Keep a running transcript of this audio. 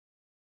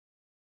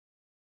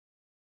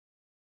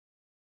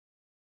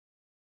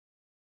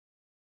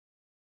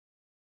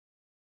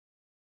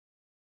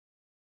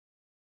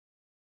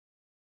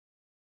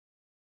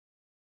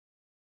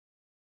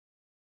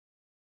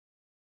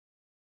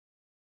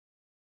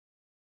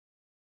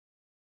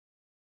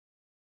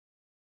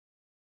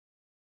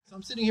So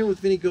I'm sitting here with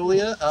Vinny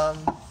Golia.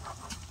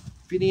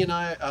 Vinny and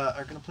I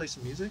are going to play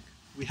some music.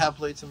 We have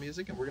played some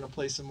music, and we're going to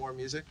play some more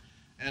music.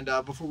 And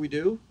before we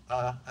do,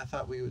 I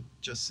thought we would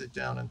just sit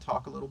down and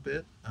talk a little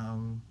bit.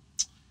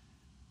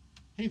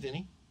 Hey,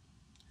 Vinny.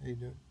 How you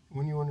doing?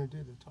 When you want to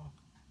do the talk?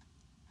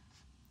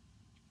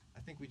 I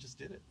think we just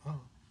did it.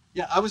 Oh.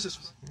 Yeah, I was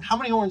just... How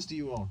many horns do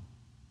you own?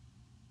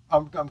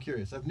 I'm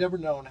curious. I've never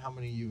known how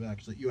many you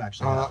actually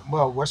have.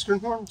 Well, Western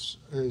horns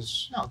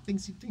is... No,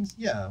 things,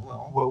 yeah,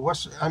 well... Well,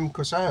 Western,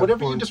 because I have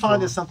whatever you define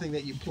from, as something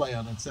that you play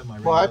on a semi-regular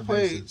basis. Well, I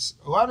play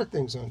a lot of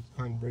things on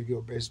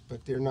regular basis,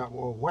 but they're not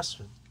all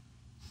Western.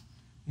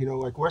 You know,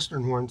 like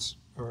Western horns,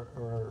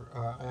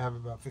 I have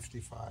about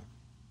 55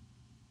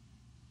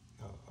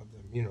 of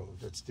them. You know,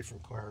 that's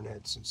different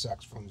clarinets and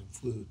saxophones and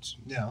flutes.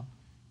 Yeah.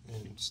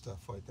 And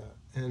stuff like that.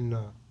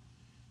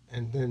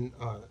 And then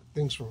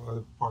things from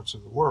other parts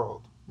of the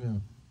world. Yeah.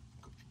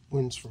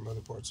 Winds from other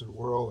parts of the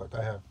world. Like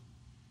I have,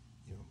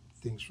 you know,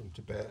 things from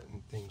Tibet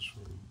and things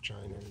from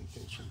China and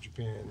things from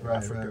Japan and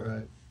Africa,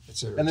 right.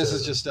 etc. And this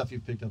is just stuff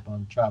you've picked up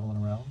on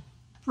traveling around?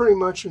 Pretty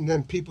much. And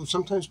then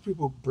sometimes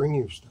people bring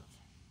you stuff.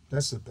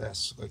 That's the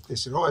best. Like they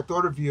said, oh, I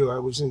thought of you. I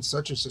was in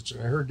such and such,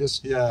 and I heard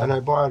this, and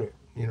I bought it.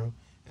 You know,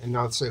 and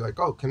I'll say like,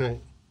 oh,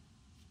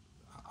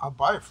 I'll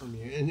buy it from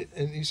you.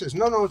 And he says,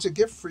 no, it's a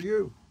gift for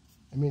you.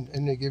 I mean,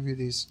 and they give you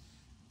these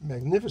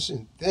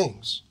magnificent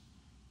things.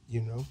 You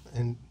know,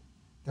 and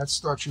that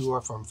starts you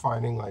off on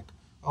finding like,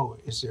 oh,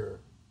 is there a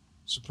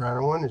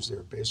soprano one? Is there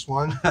a bass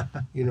one?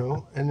 You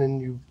know, and then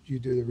you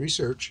do the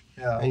research,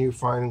 and you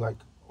find like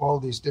all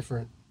these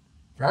different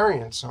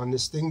variants on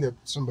this thing that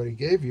somebody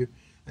gave you,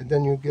 and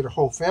then you get a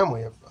whole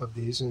family of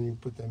these, and you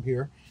put them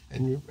here,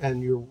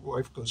 and your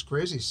wife goes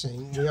crazy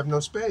saying, we have no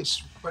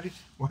space. Why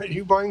are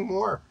you buying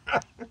more?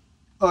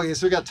 Okay,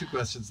 so we got two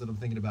questions that I'm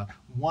thinking about.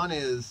 One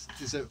is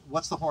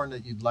what's the horn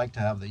that you'd like to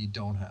have that you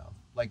don't have?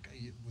 Like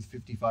with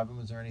 55 of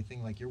them, is there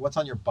anything like what's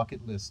on your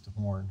bucket list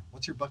horn?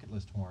 What's your bucket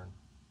list horn?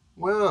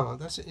 Well,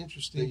 that's an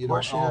interesting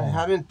question. I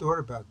hadn't thought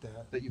about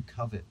that. That you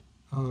covet.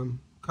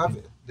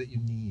 Covet. That you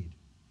need.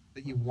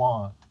 That you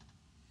want.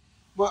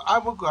 Well, I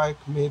would like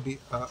maybe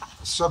a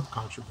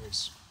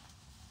sub-contrabass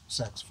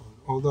saxophone,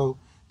 although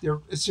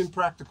it's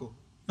impractical.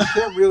 You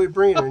can't really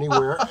bring it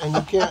anywhere, and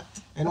you can't.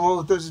 And all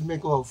it does is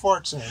make a little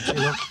fart sounds. You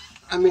know.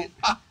 I mean,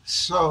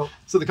 so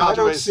the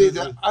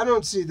I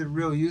don't see the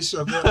real use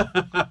of it,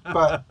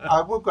 but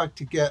I would like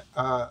to get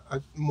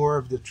more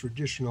of the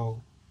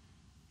traditional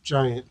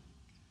giant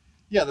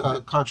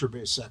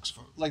contrabass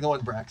saxophone. Like the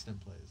one Braxton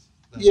plays.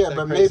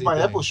 But made by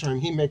Eppelsheim,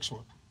 he makes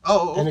one.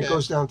 Oh, okay. And it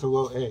goes down to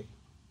low A.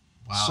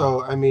 Wow.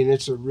 So, I mean,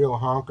 it's a real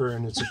honker,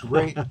 and it's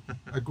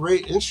a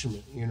great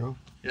instrument, you know?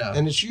 Yeah.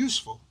 And it's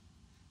useful.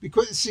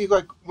 Because, see,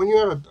 like, when you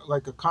have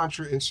a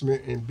contra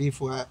instrument in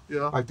B-flat,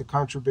 like the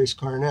contrabass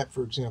clarinet,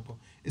 for example,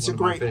 it's a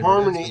great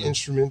harmony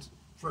instrument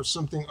for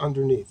something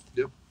underneath.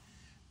 Yep.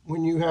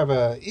 When you have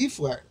a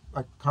E-flat,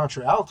 like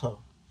contra alto,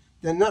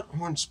 then that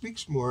horn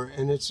speaks more,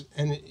 and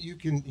you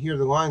can hear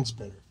the lines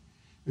better.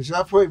 Because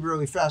I play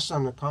really fast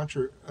on the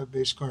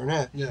contrabass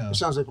clarinet. Yeah. It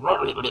sounds like...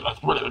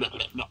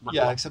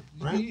 Yeah, except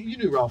right? you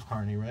knew Ralph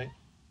Carney, right?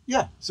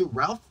 Yeah. So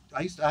Ralph,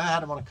 I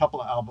had him on a couple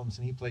of albums,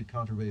 and he played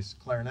contrabass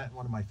clarinet,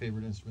 one of my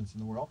favorite instruments in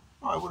the world.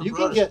 Oh, you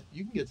can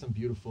get some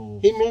beautiful.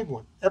 He made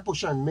one.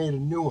 Eppelsheim made a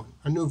new one,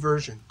 a new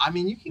version. I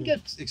mean, you can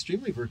get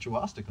extremely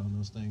virtuosic on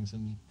those things,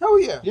 and oh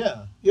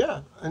yeah,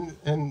 yeah,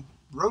 and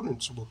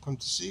rodents will come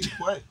to see you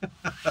play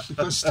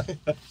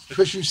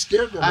because you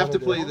scared them. I have to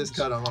play this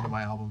cut on one of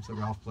my albums that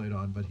Ralph played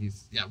on, but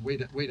he's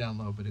way down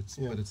low, but it's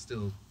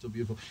still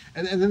beautiful.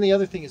 And then the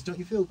other thing is, don't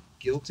you feel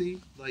guilty,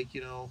 like,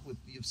 you know,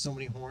 you have so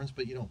many horns,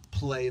 but you don't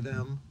play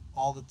them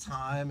all the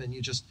time, and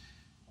you just,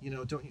 you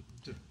know, don't you?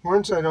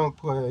 Horns I don't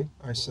play,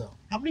 I sell.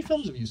 How many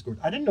films have you scored?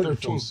 I didn't know 13.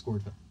 you films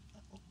scored them.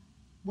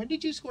 When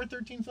did you score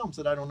 13 films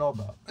that I don't know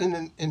about? In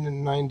the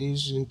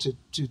 90s into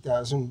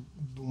 2000,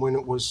 when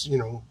it was, you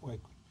know, like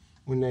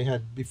when they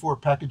had, before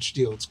package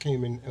deals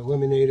came and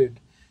eliminated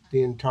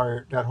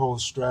that whole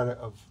strata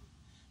of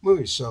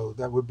movies. So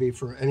that would be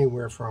for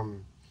anywhere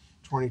from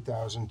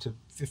 $20,000 to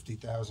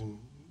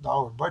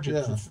 $50,000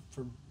 budget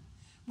for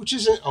which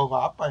isn't a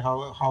lot by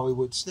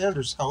Hollywood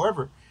standards.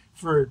 However,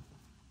 for a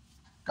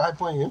guy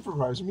playing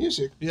improvised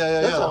music,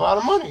 that's a lot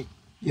of money,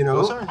 you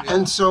know.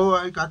 And so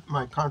I got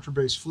my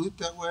contrabass flute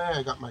that way.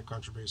 I got my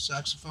contrabass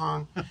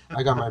saxophone.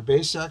 I got my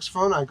bass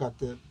saxophone. I got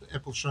the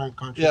Eppelsheim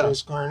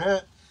contrabass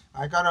clarinet.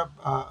 I got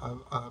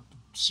a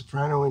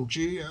soprano in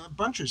G, a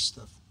bunch of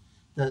stuff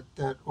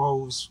that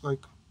all was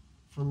like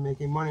from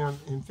making money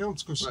in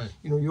films, because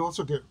you know, you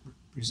also get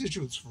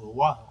residuals for a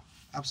while.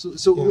 Absolutely.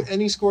 So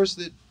any scores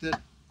that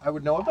I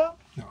would know about?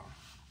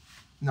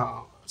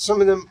 No.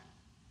 Some of them,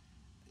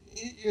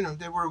 you know,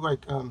 they were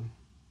like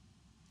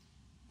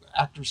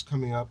actors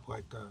coming up,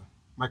 like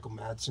Michael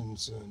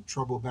Madsen's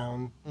Trouble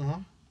Bound,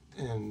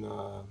 and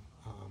I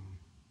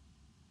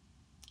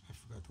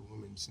forgot the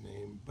woman's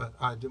name, but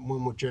I did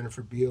one with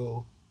Jennifer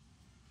Beal.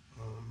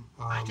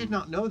 I did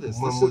not know this.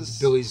 One with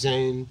Billy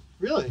Zane.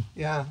 Really?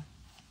 Yeah.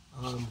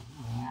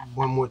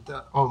 one with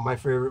my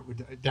favorite with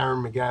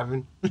Darren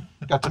McGavin.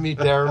 Got to meet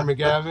Darren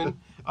McGavin.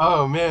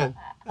 Oh man,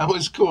 that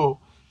was cool.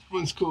 That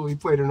was cool. He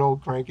played an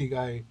old cranky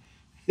guy.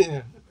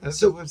 Yeah.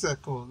 So what's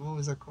that called? What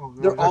was that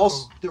called?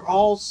 They're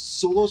all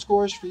solo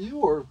scores for you,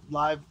 or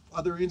live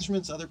other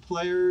instruments, other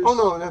players? Oh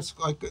no, that's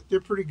like they're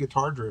pretty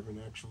guitar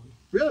driven actually.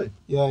 Really?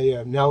 Yeah,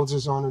 yeah. Nels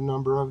is on a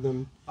number of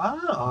them.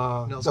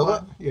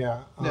 Nels.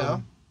 Yeah. Yeah.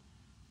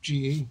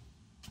 GE,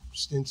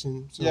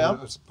 Stinson. So yeah.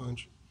 That's a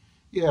bunch.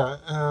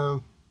 Yeah.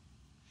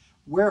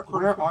 Where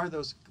are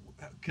those?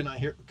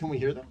 Can we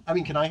hear them? I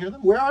mean, can I hear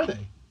them? Where are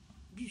they?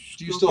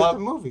 Do you still have the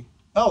movie?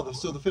 Oh,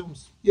 so the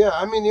films. Yeah,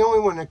 I mean the only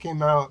one that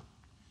came out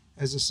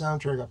as a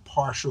soundtrack, a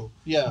partial.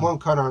 Yeah. One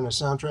cut on a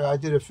soundtrack. I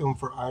did a film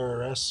for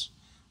IRS,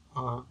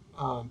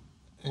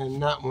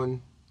 and that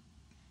one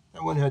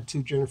had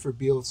 2 Jennifer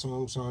Beal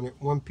songs on it.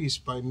 One piece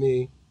by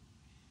me,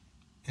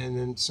 and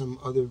then some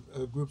other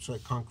groups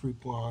like Concrete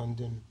Blonde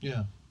and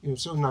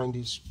so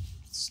 90s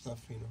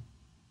stuff.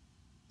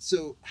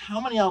 So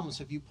how many albums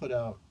have you put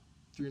out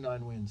through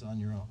 9 Winds on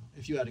your own,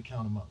 if you had to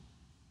count them up?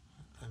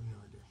 I have no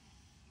idea.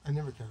 I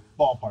never counted.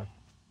 Ballpark.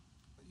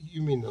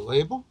 You mean the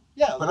label?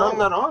 Yeah. But I'm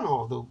not on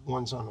all the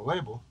ones on the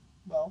label.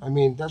 Well, I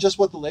mean, that's just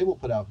what the label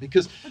put out,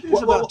 because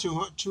it's about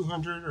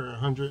 200 or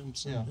 100 and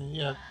something.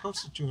 Yeah,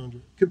 close to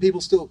 200. Can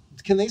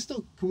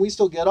we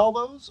still get all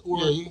those? Or?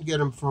 Yeah, you can get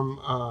them from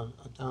a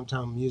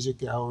Downtown Music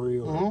Gallery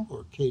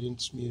or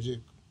Cadence Music.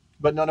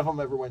 But none of them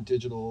ever went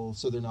digital,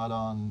 so they're not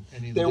on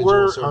any of the They digital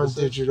were services.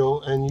 on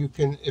digital, and you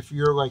can, if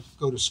you're like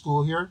go to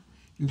school here,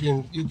 you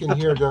can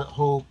hear the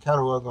whole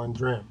catalog on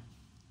Dram.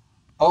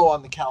 Oh,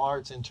 on the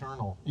CalArts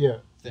internal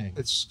thing.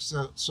 It's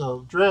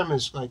so Dram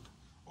is like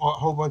a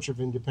whole bunch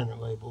of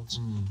independent labels,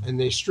 and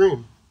they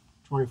stream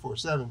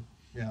 24/7.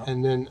 Yeah.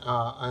 And then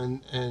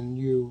and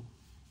you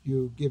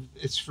give,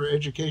 it's for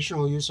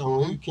educational use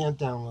only. You can't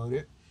download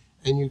it,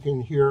 and you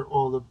can hear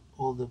all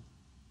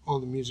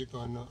the music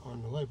on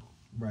the label.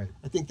 Right.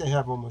 I think they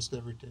have almost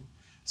everything.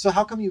 So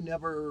how come you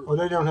never? Oh,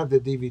 they don't have the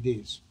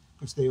DVDs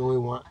because they only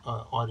want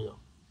audio.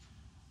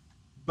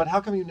 But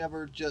how come you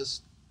never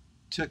just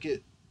took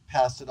it,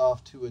 passed it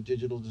off to a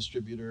digital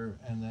distributor,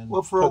 and then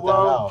for a put that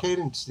while out?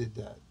 Cadence did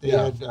that.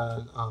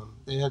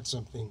 They had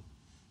something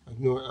like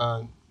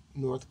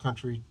North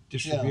Country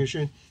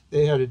Distribution.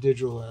 They had a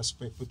digital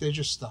aspect, but they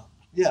just stopped.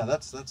 Yeah,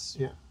 that's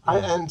yeah.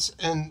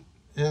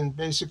 And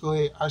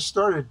basically I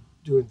started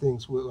doing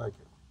things with like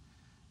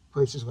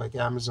places like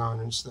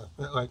Amazon and stuff.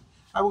 But like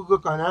I would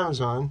look on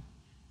Amazon,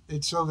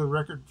 they'd sell the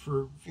record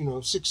for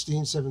 $16,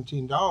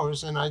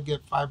 $17, and I'd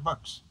get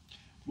 $5.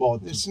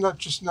 Well, it's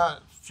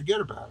not forget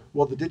about it.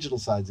 Well, the digital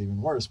side's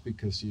even worse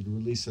because you'd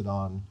release it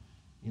on,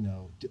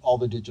 all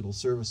the digital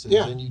services,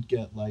 and you'd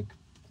get like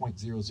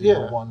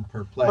 0.001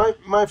 per play.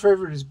 My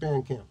favorite is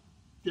Bandcamp.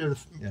 They're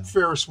the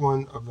fairest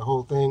one of the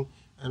whole thing,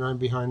 and I'm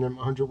behind them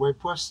 100 way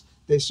plus.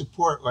 They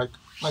support like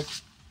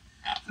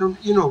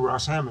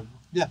Ross Hammond.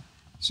 Yeah.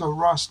 So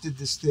Ross did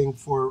this thing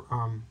for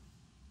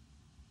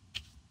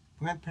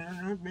Planned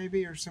Parenthood,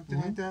 maybe, or something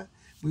like that.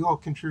 We all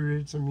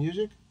contributed some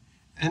music,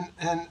 and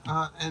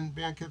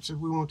Bandcamp said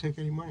we won't take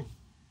any money.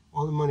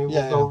 All the money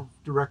will go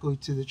directly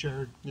to the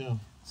charity. Yeah.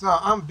 So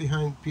I'm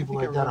behind people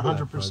like that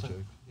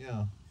 100%.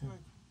 Yeah.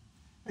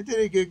 I did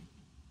a gig,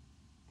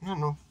 I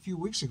don't know, a few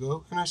weeks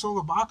ago, and I sold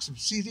a box of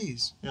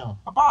CDs. Yeah.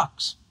 A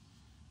box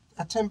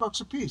at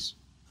 $10 a piece.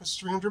 That's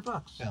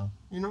 $300. Yeah.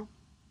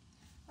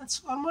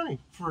 That's a lot of money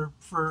for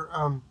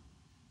I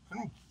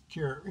don't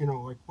care,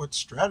 like what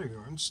strata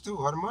you're on. It's still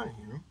a lot of money,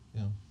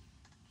 Yeah.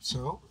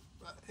 So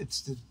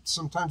it's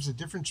sometimes the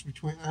difference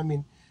between. I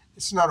mean,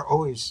 it's not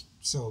always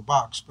sell a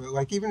box, but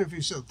like even if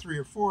you sell 3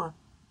 or 4,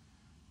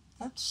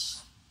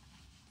 that's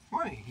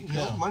money.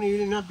 Money you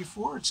didn't have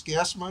before. It's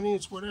gas money.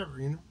 It's whatever.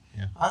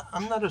 Yeah.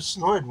 I'm not a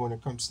snoid when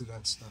it comes to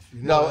that stuff.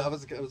 No, I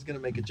was going to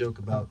make a joke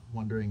about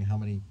wondering how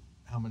many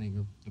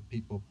of the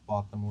people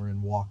bought them were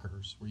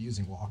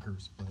using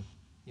walkers, but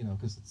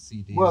because it's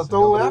CDs. Well,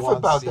 don't laugh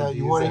about that.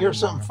 You want to hear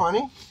something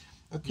funny?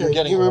 Okay,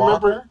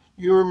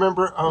 you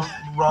remember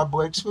Rob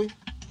Blakesley?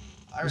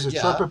 He's a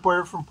trumpet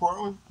player from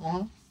Portland.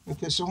 Mm-hmm.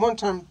 Okay, so one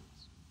time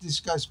these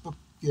guys booked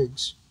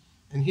gigs,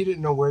 and he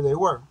didn't know where they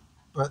were.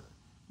 But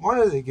one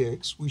of the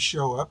gigs, we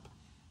show up,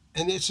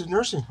 and it's a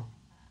nursing home.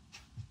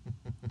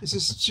 It's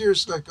just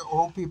serious, like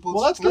old people's.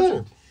 Well, that's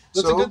good.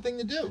 That's a good thing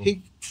to do.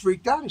 He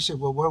freaked out. He said,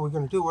 "Well, what are we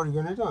going to do? What are we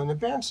going to do?" And the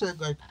band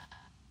said, "Like,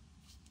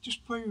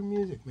 just play your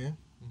music, man.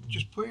 Mm-hmm.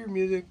 Just play your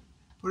music.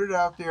 Put it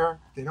out there.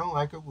 If they don't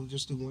like it, we'll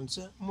just do one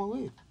set and we'll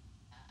leave."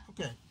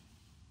 Okay.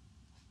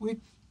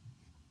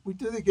 We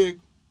do the gig.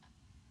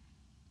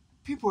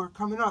 People are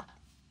coming up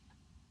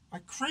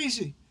like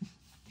crazy.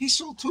 He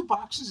sold 2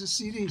 boxes of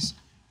CDs.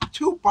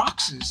 2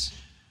 boxes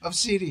of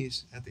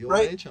CDs. At the old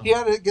age home. He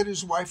had to get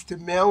his wife to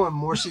mail him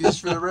more CDs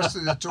for the rest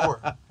of the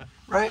tour.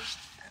 Right?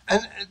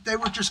 And they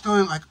were just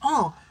going like,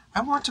 "Oh,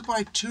 I want to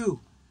buy 2."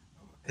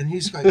 And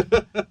he's like,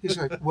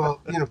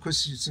 well,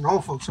 because he's an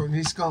old folks, and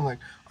he's going like,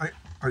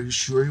 are you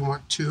sure you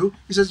want 2?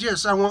 He says,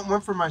 "Yes, I want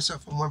one for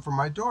myself and one for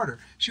my daughter.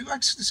 She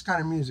likes this kind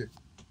of music."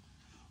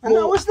 And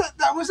that was that.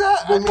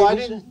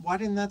 Well, why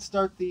didn't that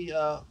start the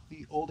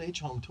old age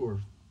home tour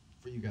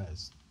for you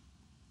guys?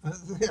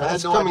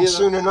 That's coming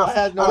soon enough. I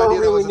had no idea. I don't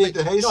idea really need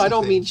to hasten. No, I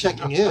don't mean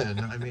checking in.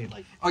 I mean,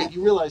 like,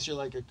 you realize you're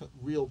like a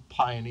real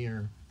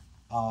pioneer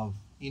of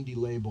indie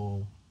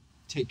label,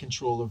 take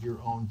control of your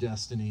own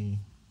destiny,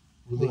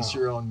 release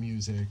your own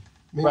music.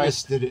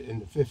 Mingus did it in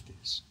the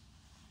 50s.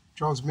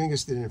 Charles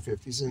Mingus did it in the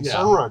 50s, and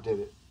Sun Ra did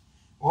it.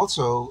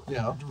 Also,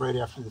 right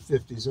after the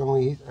 50s.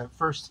 Only at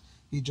first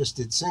he just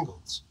did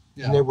singles,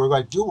 and they were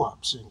like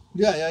doo-wop singles.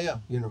 Yeah.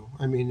 You know,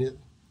 I mean,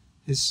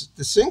 the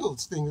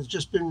singles thing has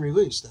just been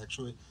released.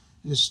 Actually,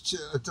 it's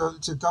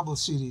a double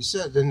CD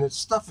set, and the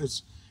stuff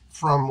is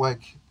from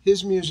like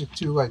his music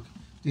to like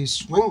these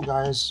swing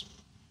guys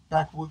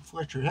back with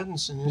Fletcher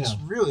Henderson. It's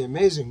really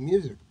amazing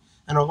music,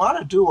 and a lot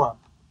of doo-wop.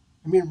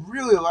 I mean,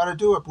 really a lot of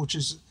doo-wop, which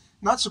is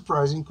not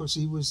surprising because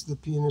he was the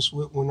pianist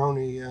with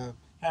Wynonie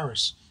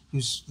Harris,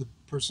 who's the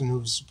person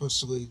who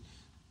supposedly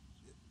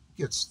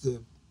gets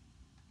the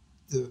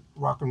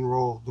rock and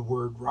roll. The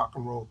word rock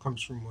and roll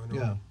comes from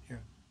Wynonie. Yeah.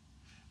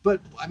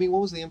 But I mean,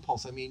 what was the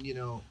impulse? I mean, you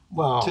know,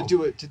 to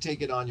do it, to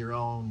take it on your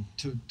own.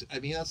 I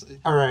mean, that's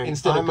all right.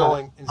 Instead of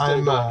going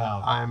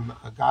out. I'm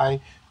a guy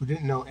who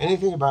didn't know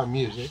anything about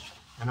music,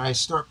 and I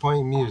start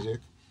playing music,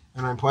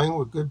 and I'm playing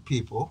with good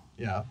people.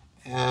 Yeah.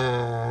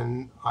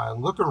 And I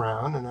look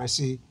around and I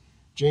see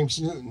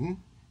James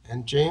Newton,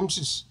 and James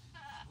is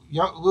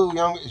a little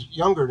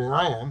younger than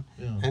I am,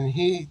 and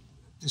he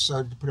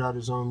decided to put out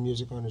his own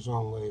music on his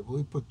own label.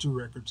 He put 2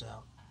 records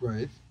out.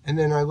 Right. And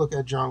then I look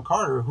at John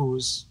Carter, who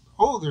was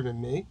older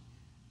than me,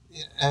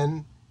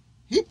 and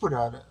he put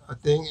out a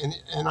thing,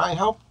 and I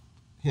helped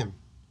him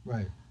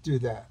do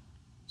that.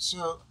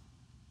 So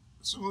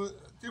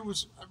there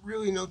was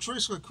really no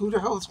choice. Like, who the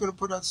hell is going to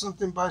put out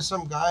something by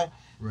some guy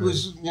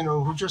who's, you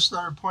know, who just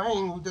started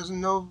playing, who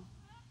doesn't know,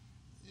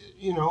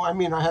 you know, I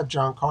mean, I had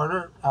John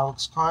Carter,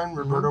 Alex Klein,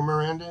 Roberto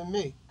Miranda, and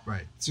me.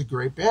 Right. It's a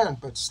great band,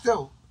 but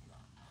still,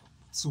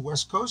 it's a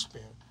West Coast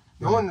band.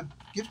 No one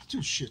gives 2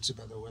 shits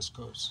about the West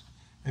Coast.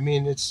 I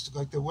mean, it's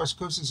like the West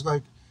Coast is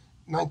like,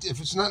 if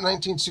it's not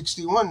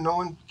 1961, no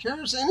one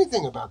cares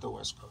anything about the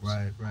West Coast.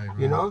 Right.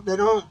 You know, they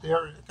don't,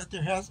 they're got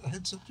their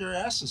heads up their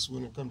asses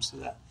when it comes to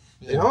that.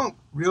 They don't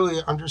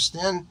really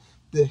understand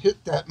the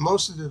hit that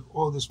most of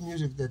all this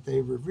music that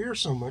they revere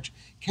so much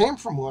came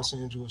from Los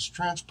Angeles,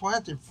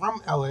 transplanted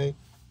from LA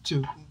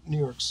to New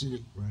York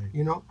City. Right.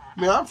 You know, I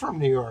mean, I'm from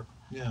New York,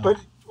 but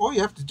all you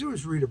have to do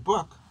is read a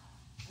book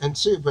and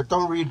see. But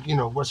don't read, you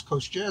know, West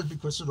Coast jazz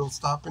because it'll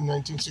stop in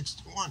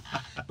 1961.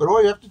 But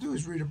all you have to do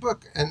is read a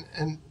book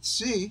and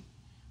see,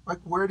 like,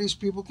 where these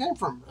people came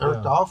from. Eric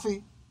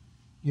Dolphy,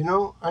 you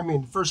know, I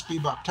mean, the first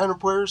bebop tenor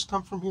players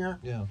come from here.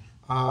 Yeah.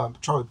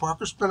 Charlie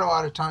Parker spent a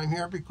lot of time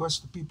here because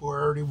the people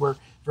already were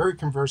very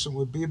conversant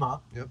with bebop.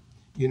 Yep.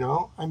 You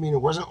know, I mean,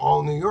 it wasn't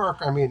all New York.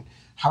 I mean,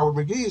 Howard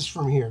McGee is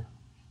from here.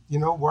 You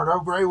know, Wardell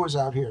Gray was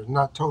out here.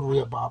 Not totally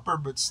a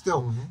bopper, but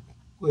still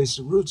lays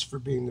the roots for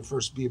being the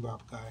first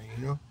bebop guy,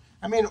 you know.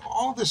 I mean,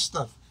 all this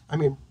stuff. I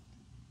mean,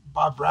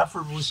 Bob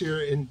Bradford was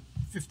here in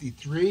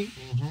 53.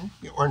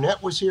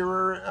 Orrnette was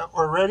here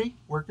already,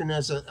 working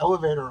as an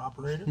elevator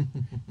operator.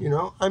 You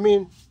know, I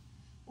mean,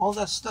 all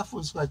that stuff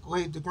was like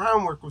the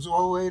groundwork was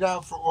all laid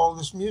out for all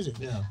this music.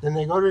 Yeah. Then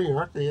they go to New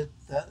York, they get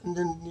that, and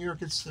then New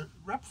York gets the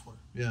rep for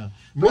it. Yeah.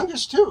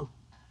 Mingus too.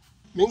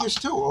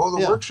 All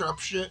the workshop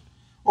shit,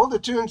 all the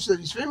tunes that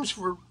he's famous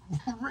for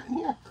were written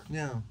here.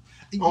 Yeah.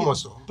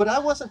 Almost all. But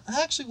I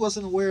actually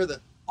wasn't aware that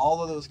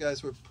all of those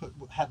guys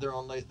had their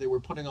own. They were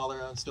putting all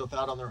their own stuff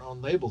out on their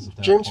own labels at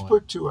that James point.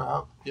 put 2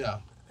 out. Yeah.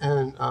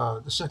 And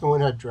the second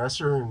one had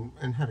Dresser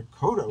and had a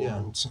Kodo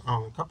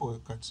on a couple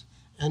of cuts.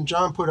 And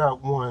John put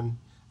out 1.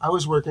 I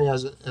was working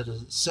at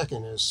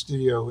a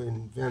studio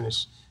in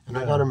Venice, and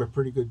I got him a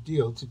pretty good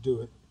deal to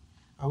do it.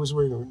 I was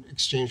working in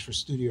exchange for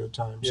studio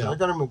time, so I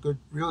got him a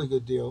really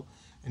good deal,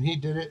 and he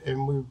did it,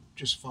 and we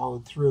just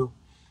followed through.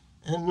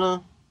 And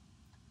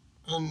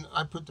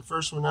I put the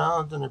first one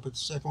out, then I put the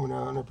second one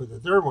out, and I put the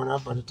third one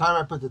out. By the time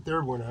I put the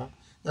third one out,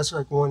 that's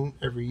like 1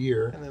 every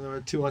year. And then there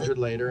were 200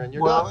 later, and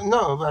you're done. Well,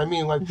 no, but I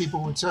mean, like,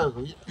 people would say,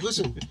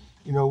 listen,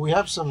 you know, we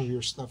have some of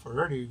your stuff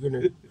already.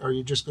 Are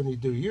you just going to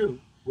do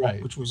you?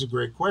 Right. Which was a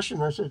great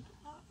question. I said,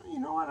 you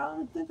know what, I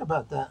didn't think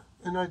about that.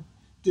 And I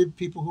did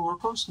people who were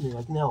close to me,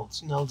 like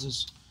Nels.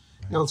 Nels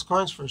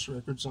Klein's first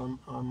records on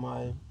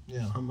my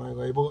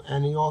label,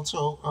 and he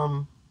also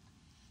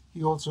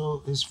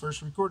his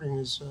first recording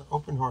is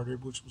Open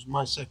Hearted, which was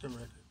my second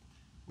record.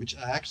 Which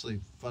I actually,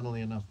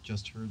 funnily enough,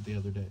 just heard the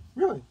other day.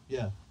 Really?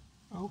 Yeah.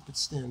 I hope it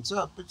stands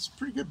up. It's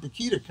pretty good.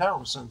 Bakita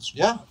Carroll sounds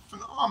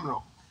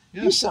phenomenal.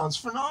 Yeah. He sounds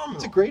phenomenal.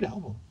 It's a great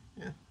album.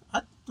 Yeah.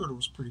 I thought it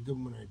was pretty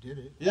good when I did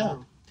it. Yeah.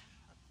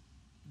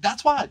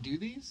 That's why I do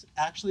these,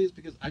 actually, is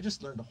because I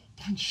just learned a whole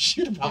bunch of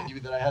shit about you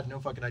that I had no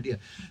fucking idea.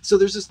 So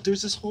there's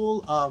this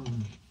whole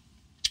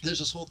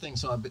thing.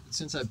 So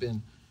since I've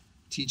been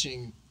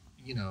teaching,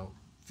 you know,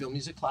 film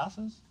music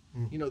classes,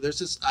 you know, there's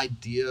this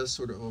idea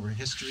sort of over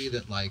history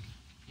that, like,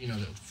 you know,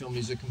 the film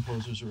music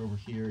composers are over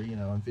here, you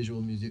know, and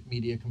visual music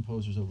media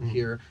composers over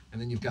here,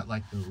 and then you've got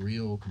like the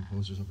real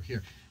composers over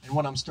here. And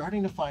what I'm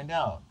starting to find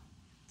out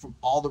from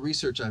all the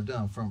research I've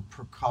done, from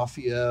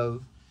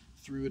Prokofiev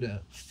through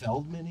to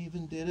Feldman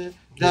even did it,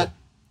 that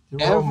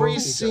every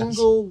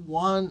single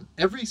one,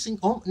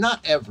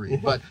 not every,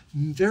 but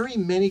very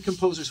many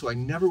composers who I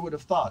never would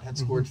have thought had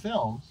scored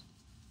films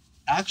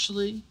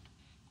actually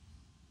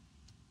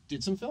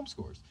did some film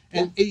scores.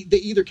 And they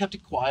either kept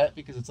it quiet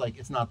because it's like,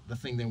 it's not the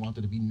thing they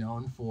wanted to be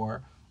known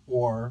for,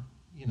 or,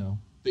 you know,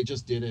 they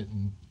just did it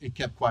and it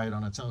kept quiet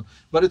on its own.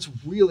 But it's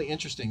really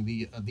interesting,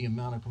 the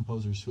amount of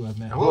composers who I've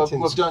met.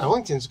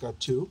 Ellington's got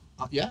 2.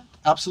 Yeah,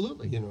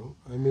 absolutely. You know,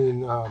 I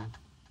mean,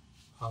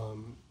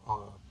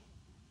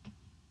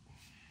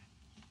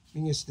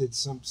 Mingus did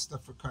some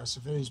stuff for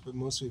Cassavetes, but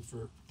mostly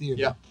for theater.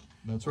 Yeah,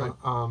 that's right.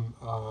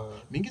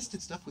 Mingus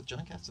did stuff with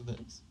John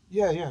Cassavetes.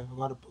 Yeah, a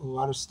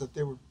lot of stuff.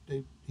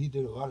 He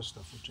did a lot of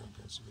stuff with John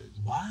Cassavetes.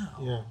 Wow.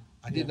 Yeah,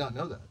 I did not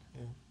know that.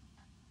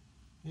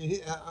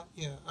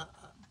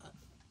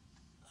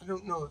 I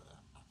don't know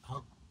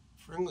how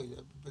friendly,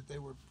 but they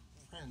were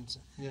friends.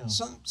 Yeah.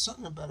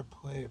 Something about a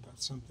play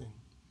about something.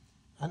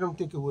 I don't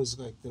think it was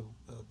like the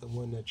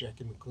one that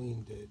Jackie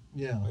McLean did.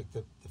 Yeah. Like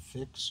the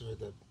Fix or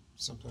the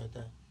something like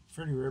that.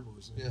 Freddie Ribber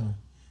was in there.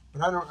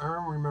 But I don't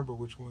remember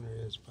which one it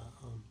is. But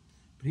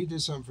he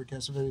did something for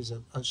Cassavetes,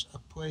 a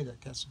play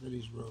that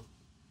Cassavetes wrote.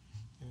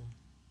 Yeah.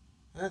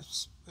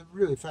 That's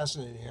really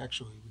fascinating,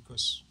 actually,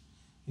 because,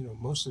 you know,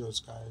 most of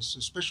those guys,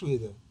 especially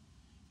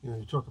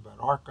you talk about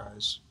art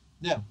guys.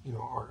 Yeah. You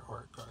know,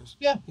 art guys.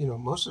 Yeah. You know,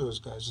 most of those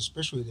guys,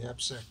 especially the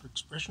abstract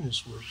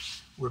expressionists,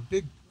 were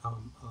big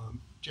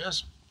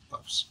jazz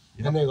buffs.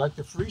 Yep. And they liked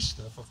the free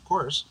stuff, of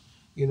course.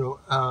 You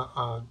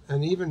know,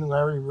 and even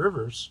Larry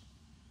Rivers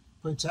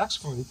played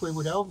saxophone. He played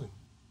with Elvin.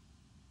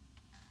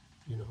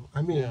 You know,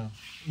 I mean,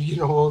 you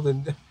know,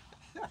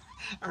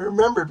 I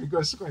remember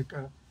because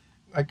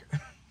like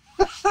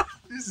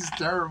this is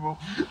terrible.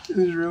 This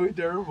is really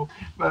terrible.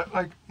 But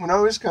like when I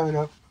was coming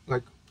up,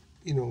 like,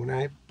 you know, when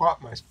I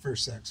bought my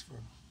first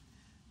saxophone,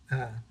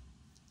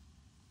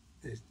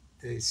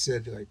 they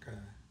said like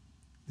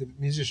the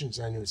musicians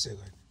I knew would say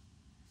like,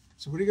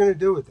 so what are you going to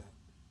do with that?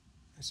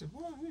 I said,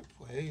 well, I'm going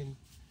to play and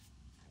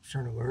I'm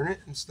trying to learn it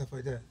and stuff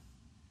like that.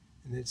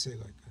 And they'd say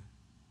like,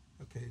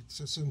 okay,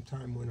 so some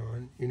time went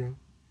on, you know,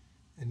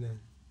 and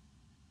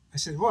I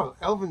said, well,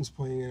 Elvin's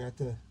playing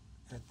it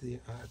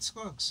at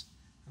Slugs.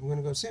 I'm going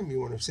to go see him.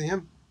 You want to see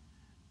him?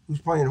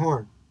 Who's playing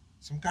horn?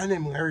 Some guy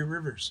named Larry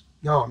Rivers.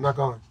 No, I'm not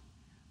going.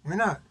 Why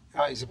not?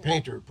 Oh, he's a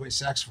painter who plays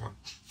saxophone.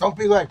 Don't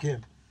be like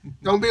him.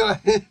 Don't be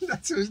like him.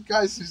 That's what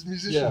guys, these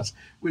musicians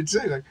would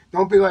say. Like,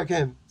 don't be like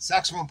him.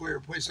 Saxophone player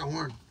who plays the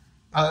horn.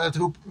 That's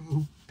who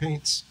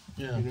paints.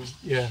 Yeah. You know?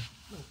 Yeah.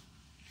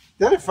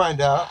 Then I find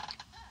out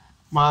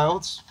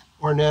Miles,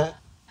 Orrnette,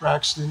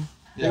 Braxton,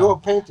 they all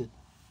painted.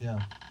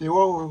 Yeah. They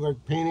all were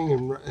like painting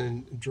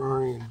and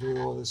drawing and doing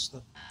all this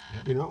stuff.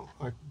 Yeah. You know,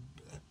 like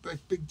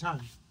big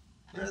time.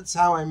 That's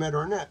how I met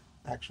Orrnette,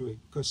 actually,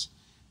 because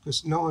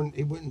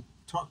he wouldn't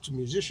talk to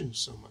musicians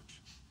so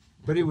much,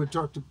 but he would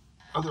talk to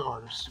other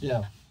artists.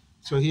 Yeah.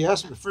 So he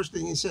asked me, the first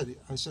thing he said,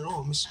 I said,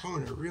 oh, Mr.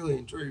 Cohen, I really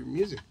enjoy your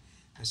music.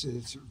 I said,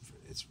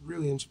 it's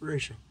really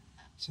inspirational.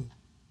 He said,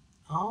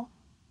 oh,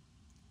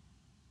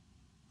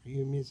 are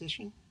you a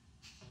musician?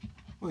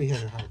 Well, he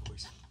had a high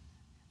voice.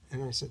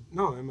 And I said,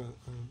 no,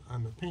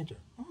 I'm a painter.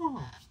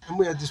 Oh. And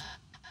we had this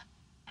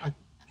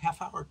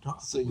half-hour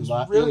talk. So you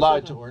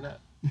lied to Orrnette?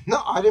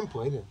 No, I didn't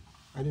play them.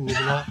 I didn't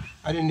even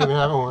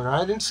have a horn.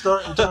 I didn't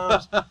start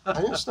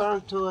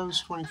until I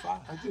was 25.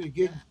 I did a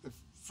gig the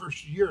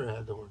first year I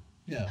had the horn.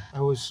 Yeah.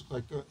 I was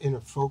like in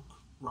a folk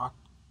rock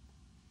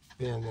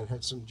band that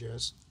had some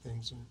jazz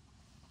things in it.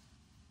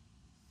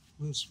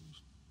 It was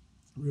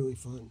really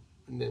fun.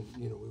 And then,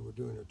 you know, we were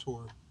doing a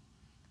tour.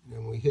 And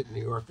then we hit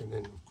New York, and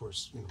then, of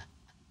course, you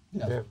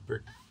know, they have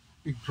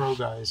big pro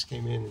guys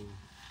came in and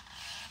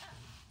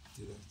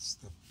did that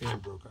stuff.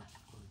 Band broke up.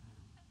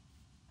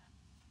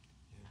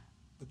 Yeah.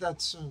 But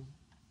that's,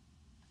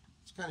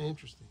 it's kind of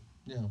interesting.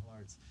 Yeah.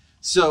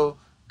 So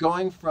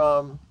going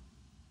from,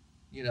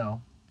 you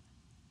know,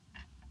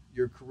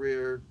 your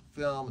career,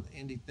 film, the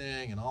indie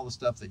thing, and all the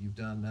stuff that you've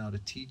done now to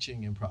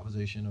teaching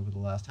improvisation over the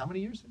last, how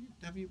many years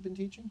have you been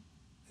teaching?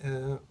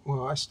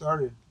 Well, I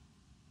started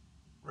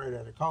right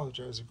out of college.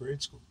 I was a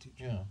grade school teacher.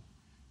 Yeah.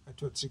 I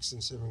taught 6th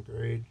and 7th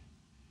grade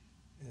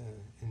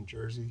in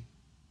Jersey,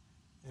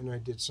 and I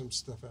did some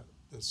stuff at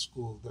the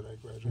school that I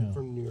graduated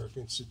from, New York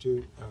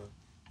Institute.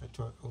 I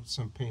taught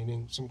some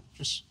painting, some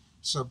just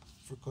sub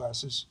for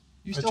classes.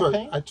 You still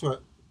paint? I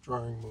taught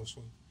drawing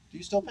mostly. Do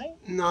you still paint?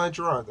 No, I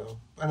draw though,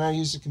 and I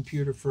use the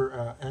computer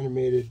for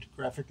animated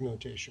graphic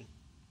notation.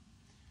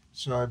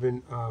 So I've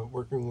been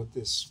working with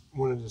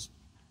one of the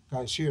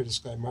guys here, this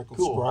guy Michael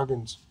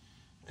Scroggins,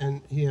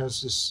 and he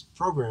has this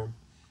program,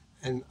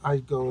 and I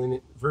go in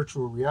it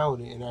virtual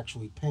reality and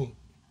actually paint,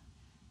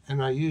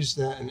 and I use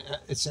that, and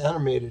it's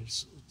animated,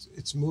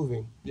 it's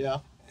moving. Yeah.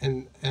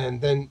 And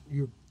then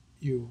you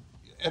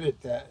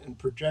edit that and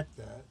project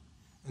that,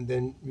 and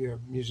then you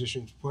have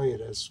musicians play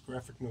it as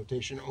graphic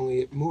notation, only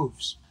it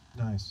moves.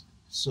 Nice.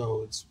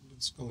 So it's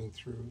going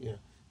through. Yeah,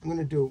 I'm going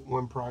to do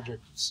one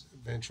project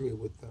eventually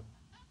with the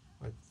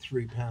like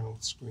 3-panel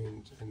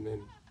screens, and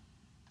then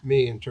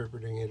me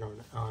interpreting it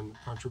on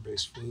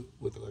contrabass flute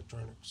with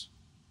electronics.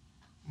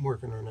 I'm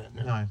working on that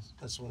now. Nice.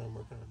 That's what I'm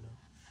working on now.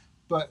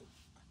 But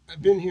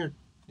I've been here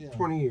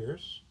 20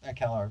 years. At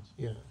Cal Arts.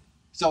 Yeah.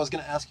 So I was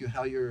going to ask you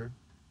how your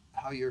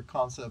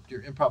concept,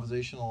 your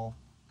improvisational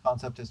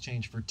concept has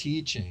changed for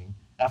teaching.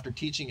 After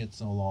teaching it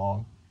so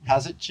long,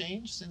 has it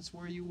changed since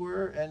where you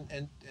were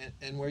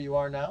and where you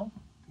are now?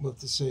 Well,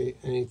 to say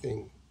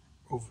anything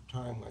over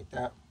time like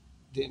that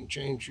didn't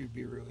change, you'd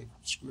be really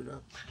screwed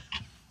up.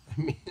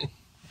 I mean,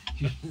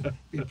 you'd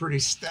be pretty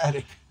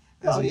static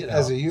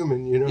as a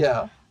human, you know?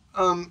 Yeah.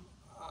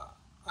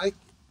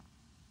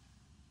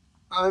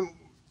 I'm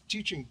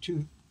teaching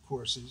 2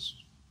 courses.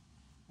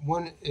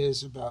 One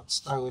is about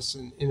stylists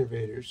and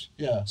innovators.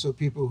 Yeah. So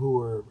people who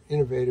are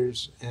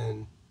innovators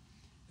and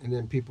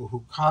then people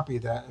who copy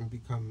that and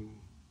become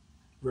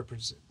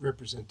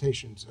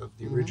representations of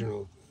the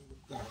original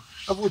guy,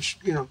 of which,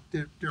 you know,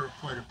 there are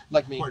quite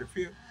a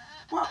few.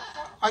 Well,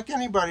 like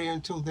anybody,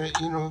 until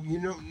that, you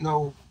don't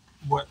know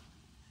what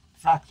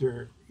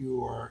factor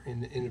you are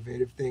in the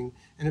innovative thing,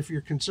 and if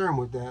you're concerned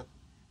with that,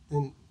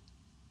 then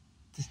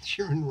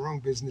you're in the wrong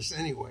business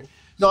anyway.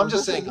 No, I'm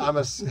just saying I'm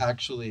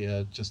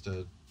actually just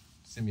a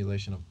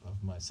simulation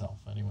of myself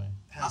anyway.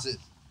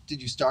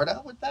 Did you start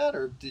out with that,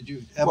 or did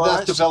you have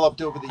that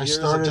developed over the years?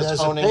 I started just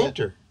as a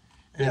painter,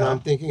 and I'm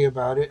thinking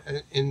about it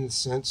in the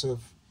sense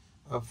of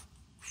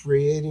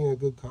creating a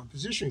good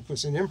composition,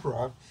 because an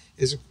improv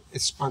is a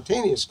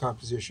spontaneous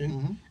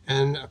composition,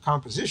 and a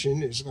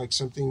composition is like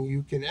something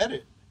you can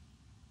edit.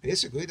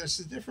 Basically, that's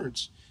the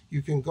difference.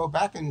 You can go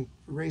back and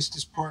erase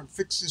this part,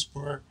 fix this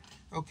part.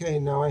 Okay,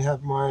 now I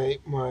have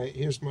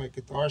here's my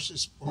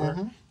catharsis part.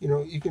 You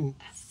know, you can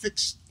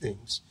fix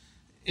things.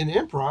 In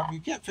improv, you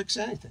can't fix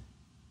anything.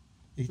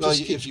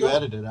 If you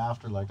edit it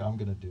after, like I'm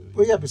going to do.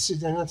 Well, yeah, but see,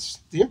 then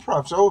the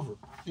improv's over.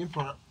 The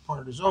improv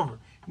part is over.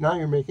 Now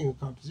you're making a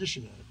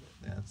composition out of it.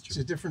 Yeah, that's true. It's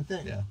a different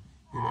thing. Yeah.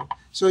 You know?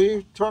 So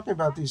you're talking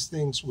about these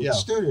things with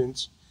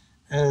students,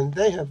 and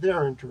they have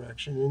their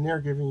interaction, and they're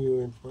giving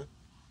you input,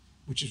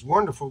 which is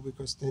wonderful,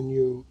 because then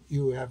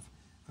you have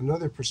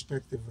another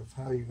perspective of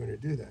how you're going to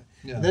do that.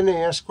 Yeah. Then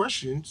they ask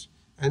questions,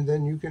 and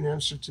then you can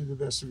answer to the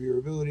best of your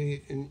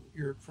ability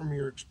from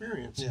your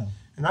experience. Yeah.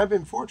 And I've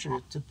been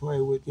fortunate to play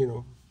with, you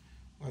know,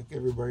 like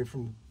everybody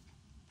from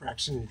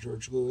Braxton and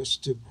George Lewis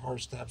to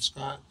Horace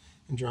Tapscott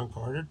and John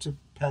Carter to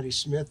Patti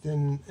Smith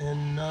and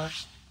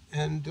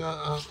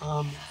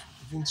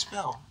Vince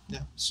Bell. Yeah.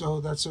 So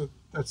that's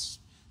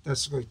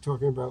like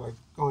talking about like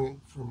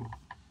going from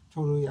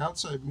totally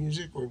outside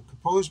music or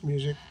composed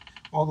music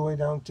all the way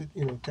down to,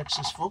 you know,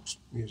 Texas folk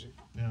music.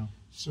 Yeah.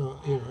 So,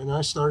 you know, and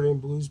I started in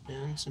blues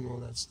bands and all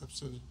that stuff.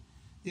 So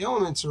the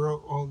elements are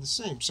all the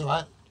same.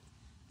 So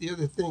the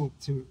other thing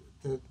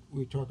that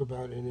we talk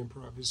about in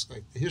improv is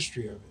like the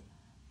history of it.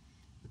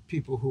 The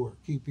people who are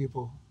key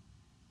people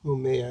who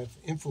may have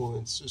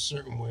influenced a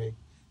certain way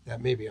that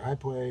maybe I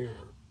play or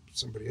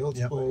somebody else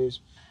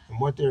plays,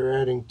 and what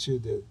they're adding to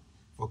the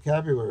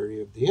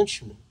vocabulary of the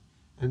instrument.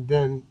 And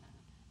then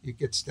it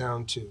gets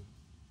down to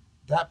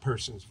that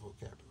person's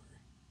vocabulary.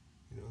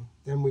 You know,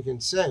 then we can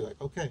say like,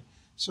 okay,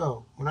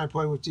 so when I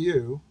play with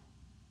you,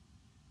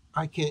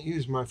 I can't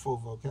use my full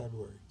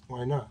vocabulary.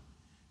 Why not?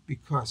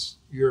 Because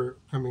you're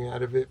coming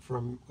out of it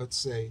from, let's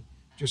say,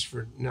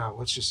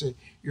 let's just say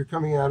you're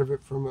coming out of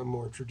it from a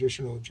more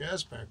traditional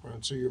jazz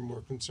background, so you're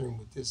more concerned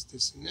with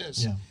this, and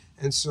this. Yeah.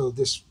 And so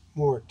this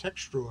more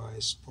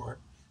textualized part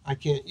I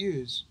can't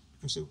use,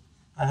 because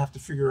I have to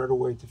figure out a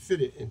way to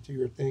fit it into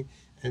your thing.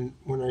 And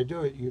when I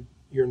do it,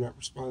 you're not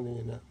responding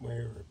in that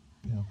way.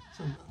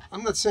 So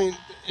I'm not saying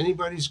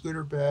anybody's good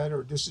or bad,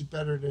 or this is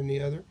better than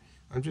the other.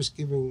 I'm just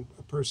giving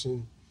a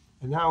person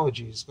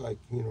analogies, like,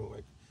 you know,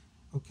 like,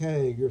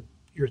 okay,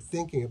 you're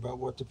thinking about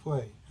what to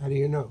play. How do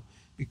you know?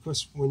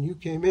 Because when you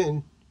came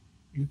in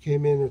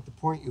at the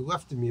point you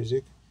left the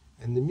music,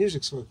 and the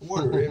music's like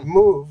water. It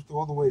moved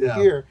all the way to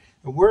here,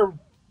 and we're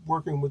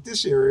working with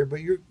this area,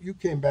 but you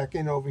came back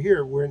in over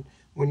here when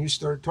you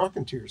started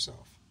talking to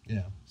yourself.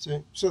 Yeah.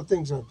 So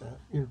things like that.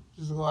 You know,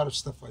 there's a lot of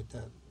stuff like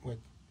that, like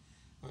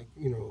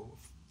you know,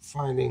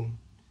 finding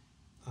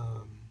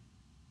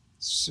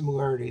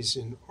similarities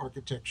in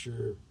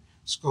architecture,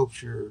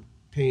 sculpture,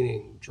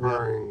 painting,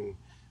 drawing,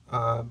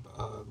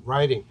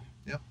 writing.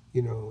 Yep.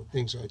 You know,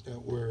 things like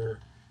that, where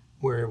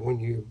when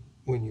you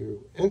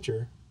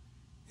enter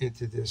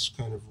into this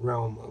kind of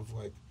realm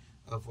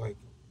of like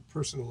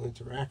personal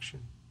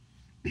interaction,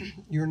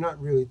 you're not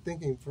really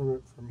thinking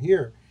from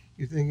here.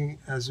 You're thinking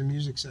as the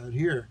music's out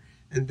here,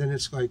 and then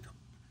it's like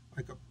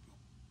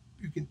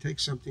you can take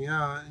something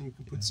out and you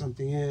can put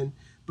something in,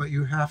 but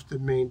you have to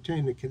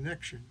maintain the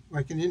connection.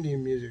 Like in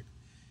Indian music,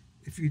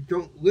 if you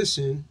don't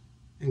listen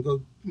and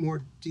go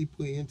more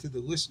deeply into the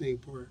listening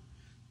part,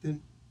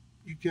 then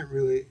you can't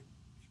really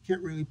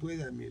play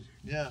that music.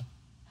 Yeah.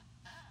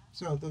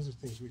 So those are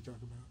things we talk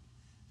about.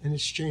 and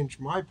it's changed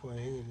my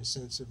playing in the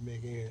sense of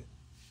making it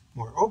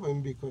more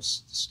open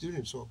because the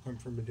students all come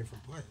from a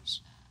different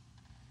place.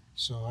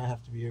 So I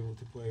have to be able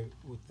to play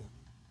with them.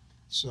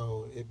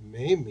 So it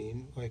may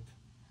mean like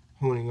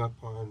honing up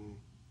on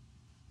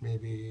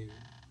maybe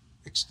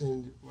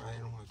extended, I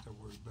don't like that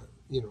word, but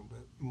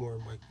but more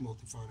like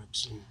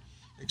multiphonics and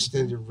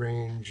extended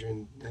range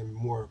and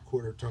more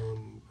quarter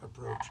tone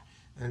approach.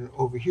 And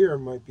over here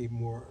might be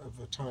more of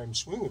a time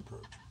swing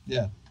approach.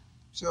 Yeah.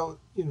 So,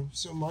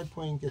 so my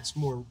playing gets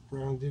more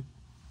rounded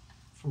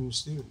from the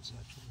students,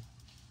 actually.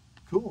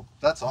 Cool.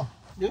 That's all.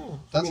 Yeah.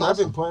 That's I've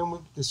been awesome. playing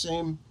with the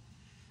same,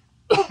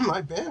 all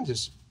my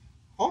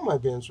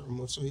bands are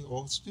mostly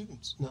all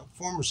students, not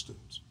former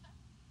students.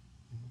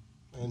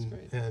 That's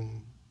great.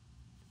 And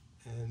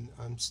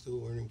I'm still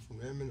learning from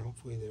them, and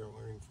hopefully they're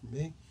learning from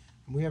me.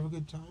 And we have a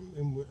good time,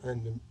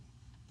 and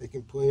they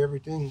can play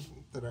everything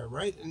that I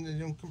write, and they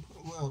don't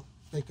complain. Well,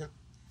 they can.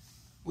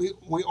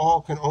 We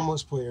all can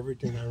almost play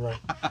everything I write.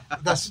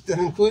 That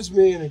includes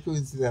me and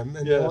includes them,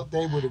 and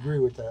they would agree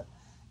with that.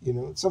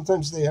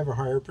 Sometimes they have a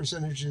higher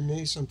percentage than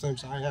me.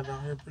 Sometimes I have a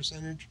higher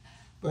percentage,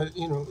 but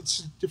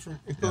it's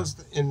different. It goes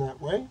in that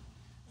way,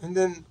 and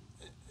then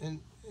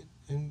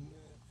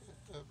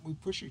we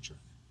push each other.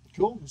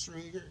 Cool. It's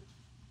really great.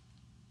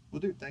 Well,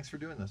 dude, thanks for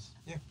doing this.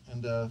 Yeah.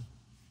 And I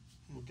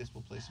guess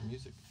we'll play some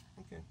music.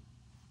 Okay.